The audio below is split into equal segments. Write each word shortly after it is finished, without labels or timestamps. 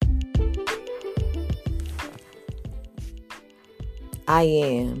I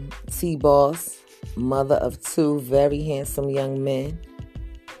am T-Boss, mother of two very handsome young men,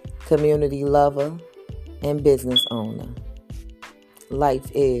 community lover, and business owner.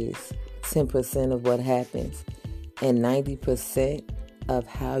 Life is 10% of what happens and 90% of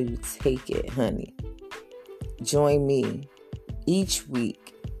how you take it, honey. Join me each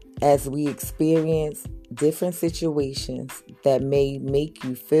week as we experience different situations that may make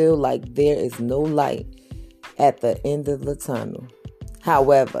you feel like there is no light at the end of the tunnel.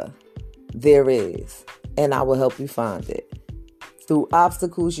 However, there is, and I will help you find it. Through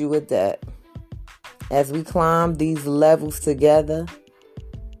obstacles you adapt. As we climb these levels together,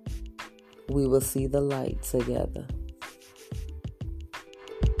 we will see the light together.